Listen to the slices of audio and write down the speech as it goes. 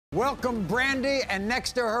Welcome, Brandi, and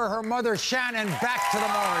next to her, her mother, Shannon, back to the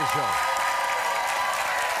Maury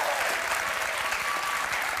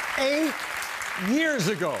Show. 8 years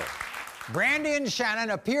ago, Brandi and Shannon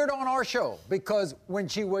appeared on our show because when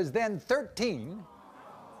she was then 13,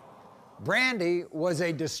 Brandi was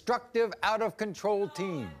a destructive, out-of-control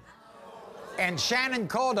teen. And Shannon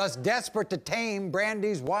called us desperate to tame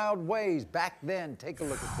Brandi's wild ways back then. Take a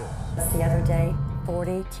look at this. The other day,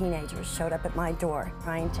 40 teenagers showed up at my door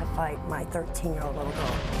trying to fight my 13-year-old little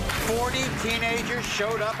girl. 40 teenagers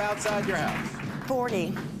showed up outside your house?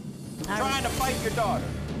 40. Trying to fight your daughter?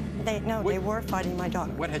 They were fighting my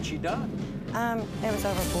daughter. What had she done? It was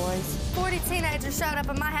over boys. 40 teenagers showed up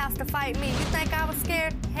at my house to fight me. You think I was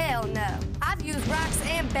scared? Hell no. I've used rocks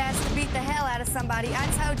and bats to beat the hell out of somebody. I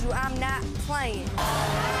told you I'm not playing.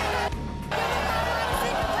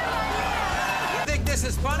 You think this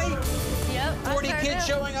is funny? Yep. 40 kids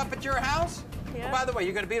showing up at your house? Yep. Oh, by the way,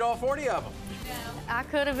 you're gonna beat all 40 of them. I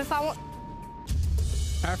could have if I want.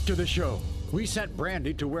 After the show, we sent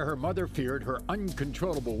Brandi to where her mother feared her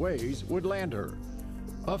uncontrollable ways would land her.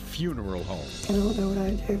 A funeral home. I don't know what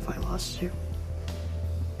I'd do if I lost you.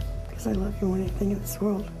 Because I love you more than anything in this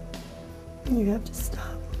world. And you have to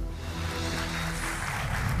stop.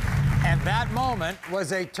 And that moment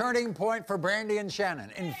was a turning point for Brandi and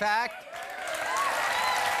Shannon. In fact,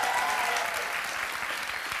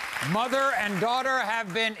 mother and daughter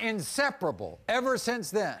have been inseparable ever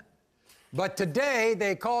since then. But today,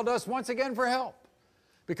 they called us once again for help.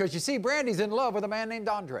 Because you see, Brandi's in love with a man named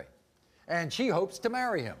Andre. And she hopes to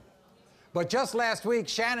marry him. But just last week,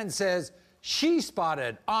 Shannon says she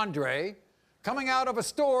spotted Andre coming out of a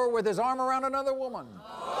store with his arm around another woman.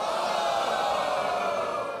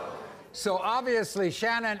 So obviously,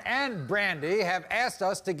 Shannon and Brandi have asked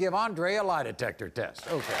us to give Andre a lie detector test.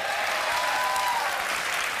 Okay.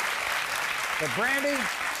 But Brandi,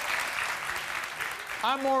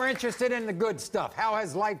 I'm more interested in the good stuff. How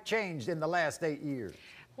has life changed in the last 8 years?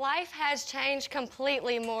 Life has changed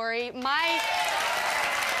completely, Maury. I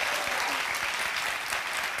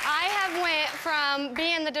have went from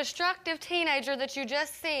being the destructive teenager that you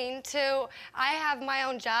just seen to I have my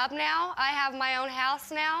own job now. I have my own house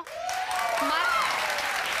now.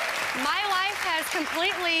 My life has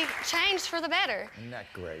completely changed for the better. Isn't that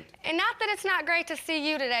great? And not that it's not great to see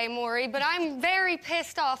you today, Maury, but I'm very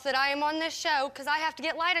pissed off that I am on this show because I have to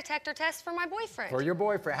get lie detector tests for my boyfriend. For your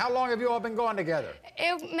boyfriend. How long have you all been going together?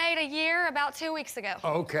 It made a year about 2 weeks ago.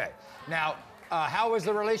 Okay. Now, how was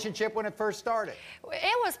the relationship when it first started?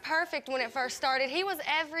 It was perfect when it first started. He was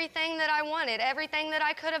everything that I wanted, everything that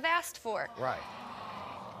I could have asked for. Right.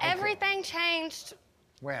 Okay. Everything changed.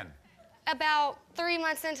 When? About 3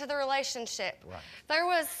 months into the relationship. Right. There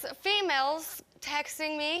was females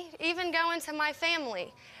texting me, even going to my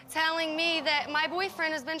family, telling me that my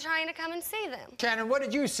boyfriend has been trying to come and see them. Shannon, what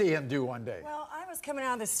did you see him do one day? Well, I was coming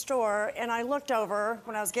out of the store, and I looked over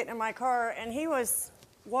when I was getting in my car, and he was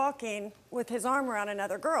walking with his arm around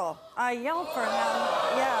another girl. I yelled for him.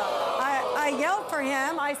 I yelled for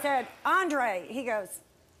him. I said, Andre. He goes,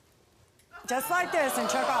 just like this, and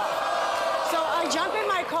took off. So I jump in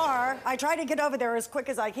my car. I try to get over there as quick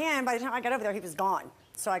as I can. By the time I got over there, he was gone.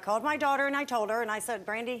 So I called my daughter, and I told her, and I said,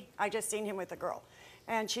 Brandi, I just seen him with a girl.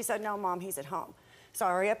 And she said, no, Mom, he's at home. So I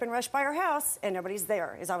hurry up and rush by her house, and nobody's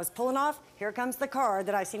there. As I was pulling off, here comes the car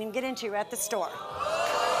that I seen him get into at the store.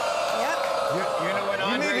 Yep. You know what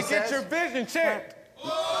Andre You need to get your vision checked.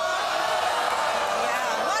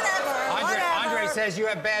 Andre says you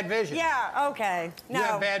have bad vision. Yeah, okay. No, you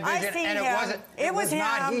have bad vision, and it wasn't. It was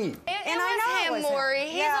not he. It was him, Maury.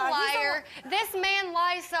 He's a liar. This man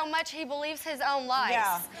lies so much he believes his own lies.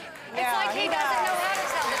 It's like he doesn't know how to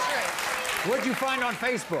tell the truth. What'd you find on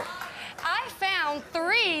Facebook? I found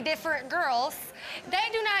 3 different girls.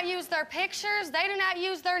 They do not use their pictures. They do not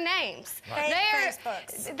use their names. Fake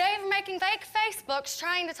Facebooks. They're making fake Facebooks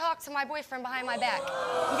trying to talk to my boyfriend behind my back.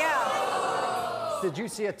 Yeah. Did you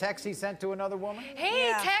see a text he sent to another woman?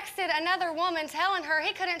 He texted another woman telling her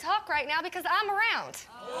he couldn't talk right now because I'm around.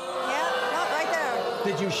 Yeah, right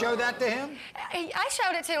there. Did you show that to him? I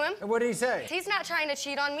showed it to him. And what did he say? He's not trying to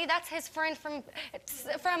cheat on me. That's his friend from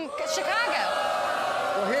Chicago.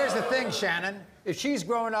 Well, here's the thing, Shannon. If she's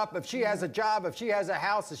grown up, if she has a job, if she has a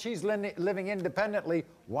house, if she's living independently,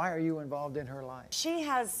 why are you involved in her life? She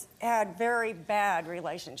has had very bad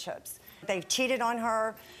relationships. They've cheated on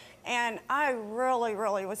her, and I really,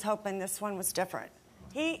 really was hoping this one was different.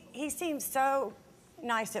 He seemed so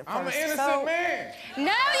nice at first. I'm an innocent man. No, you're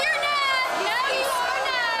not. No, you are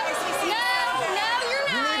not. No, you're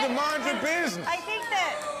not. You need to mind your business. I think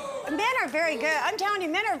that men are very good. I'm telling you,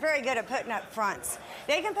 men are very good at putting up fronts.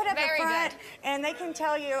 They can put up a front, and they can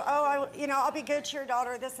tell you, oh, I'll be good to your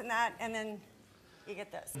daughter, this and that, and then you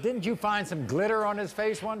get this. Didn't you find some glitter on his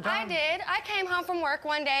face one time? I did. I came home from work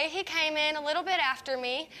one day. He came in a little bit after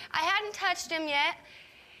me. I hadn't touched him yet.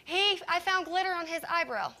 I found glitter on his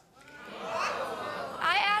eyebrow.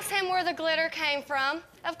 I asked him where the glitter came from.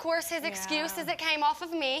 Of course, his excuse is it came off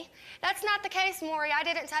of me. That's not the case, Maury. I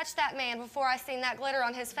didn't touch that man before I seen that glitter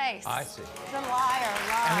on his face. I see. He's a liar.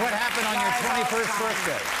 And what happened on your 21st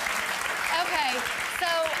birthday? Okay,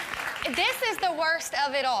 so this is the worst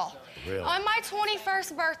of it all. Really? On my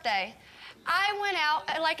 21st birthday, I went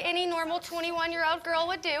out like any normal 21-year-old girl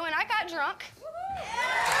would do, and I got drunk.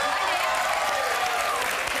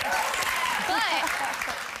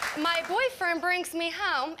 But my boyfriend brings me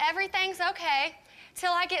home. Everything's okay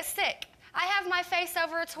till I get sick. I have my face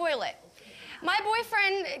over a toilet. My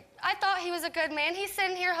boyfriend, I thought he was a good man. He's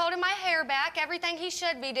sitting here holding my hair back, everything he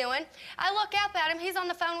should be doing. I look up at him. He's on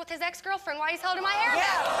the phone with his ex-girlfriend while he's holding my hair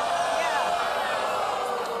back.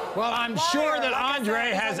 Well, I'm sure that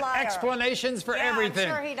Andre has explanations for everything.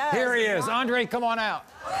 I'm sure he does. Here he is. Andre, come on out.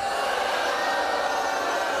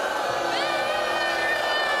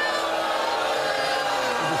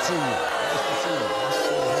 Good to see you. Nice to see you.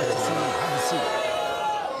 Nice to see you. Have a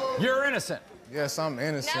seat. You're innocent. Yes, I'm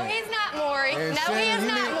innocent. No, he's not, Maury. And No, Shannon, he is you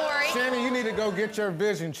not, need- Maury. Shannon, you need to go get your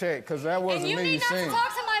vision checked, because that wasn't And you me need you not to seen. talk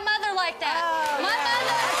to my mother like that. My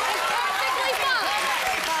mother is perfectly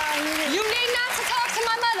fine. You need not to talk to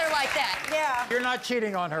my mother like that. Yeah. You're not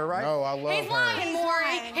cheating on her, right? No, I love He's her. lying,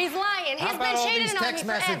 Maury. He's lying. How He's about been all cheating these on me text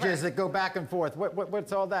forever. messages that go back and forth?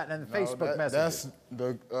 What's all that? And the Facebook messages?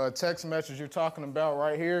 That's the text message you're talking about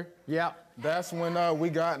right here. Yeah. That's when we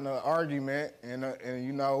got in an argument, and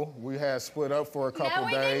you know, we had split up for a couple No,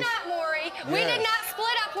 we days. did not, Maury. We Yes. did not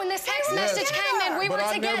split up when this text Yes. message came in. We But were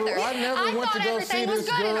I together. never went I to thought go everything see was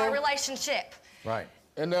this good in our girl. relationship. Right.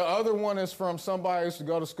 And the other one is from somebody I used to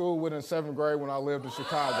go to school with in 7th grade when I lived in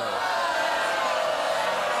Chicago.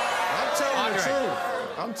 I'm telling the truth.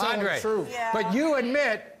 I'm telling the truth. Yeah. But you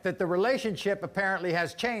admit that the relationship apparently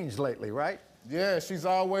has changed lately, right? Yeah, she's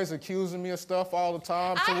always accusing me of stuff all the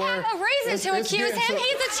time. I to where have a reason to it's accuse getting him. to-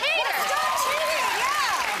 He's a cheater. Stop cheating,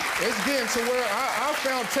 yeah. It's getting to where I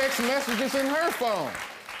found text messages in her phone.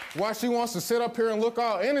 Why she wants to sit up here and look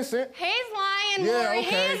all innocent. He's lying, Yeah, Maury. okay,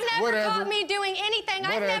 He has never whatever. caught me doing anything.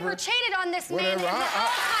 I've never Whatever. cheated on this man. Whatever. The whole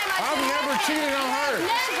time I've been never with him. cheated on her. Never.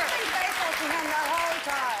 She's been faithful to him the whole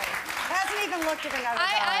time. Hasn't even looked at another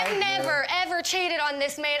guy. I've never, ever cheated on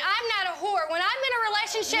this man. I'm not a whore. When I'm in a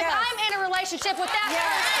relationship, Yes. I'm in a relationship with that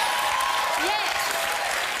person. Yes.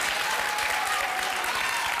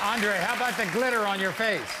 Andre, how about the glitter on your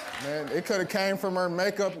face? Man, it could have came from her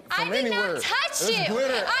makeup from I did anywhere. not touch It's you.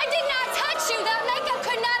 glitter. I did not touch you. That makeup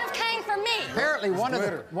could not have came from me. Apparently, one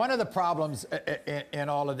glitter. of the problems in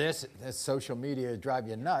all of this social media drive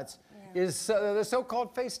you nuts, is the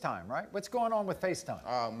so-called FaceTime, right? What's going on with FaceTime?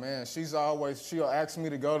 Oh man, she'll ask me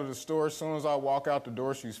to go to the store. As soon as I walk out the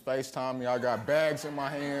door, she's FaceTime me. I got bags in my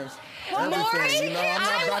hands. Maury, everything. You know, I'm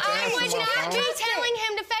not about to I answer would my not phone. be telling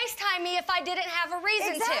him to FaceTime me if I didn't have a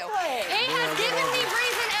reason Exactly. to. He has given me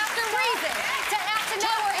reason after reason to have to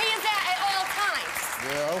know where he is at all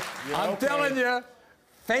times. Yeah, I'm okay. telling you,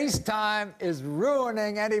 FaceTime is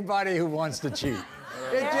ruining anybody who wants to cheat.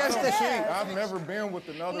 It just I don't is. cheat. I've never been with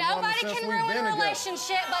another woman Nobody since can we've ruin been a together.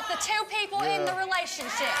 relationship but the two people in the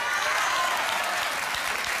relationship.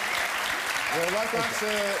 Well, like I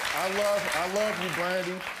said, I love you,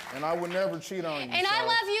 Brandi, and I would never cheat on you. And I so-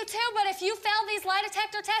 love you too, but if you fail these lie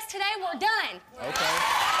detector tests today, we're done. Okay.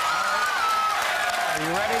 Are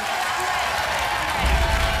you ready?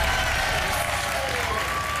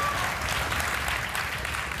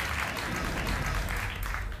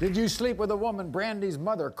 Did you sleep with a woman Brandi's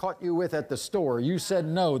mother caught you with at the store? You said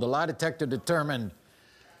no. The lie detector determined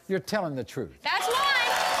you're telling the truth. That's one.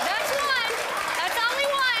 That's one. That's only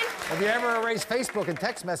one. Have you ever erased Facebook and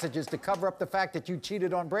text messages to cover up the fact that you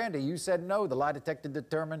cheated on Brandi? You said no. The lie detector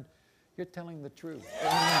determined you're telling the truth.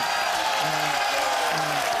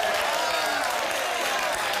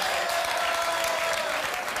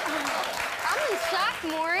 I'm in shock,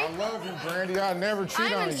 Maury. I love you, Brandi. I never cheat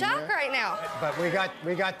on I'm you, in shock man. right now. But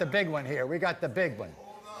we got the big one here. We got the big one.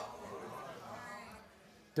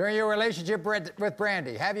 During your relationship with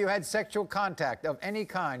Brandi, have you had sexual contact of any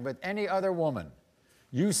kind with any other woman?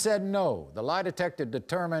 You said no. The lie detector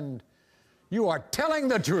determined you are telling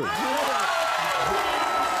the truth.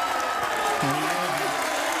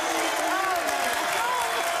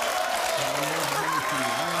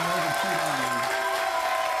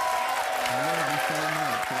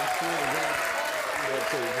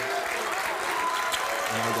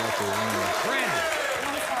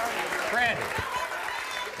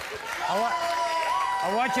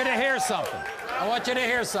 I want you to hear something. I want you to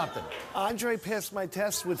hear something. Andre passed my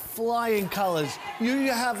test with flying colors.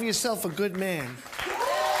 You have yourself a good man.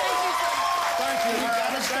 Thank you,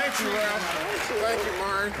 Ralph. Thank you, Ralph. Thank you,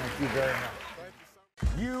 Maury. Thank you very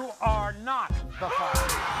much. You are not the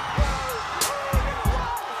father.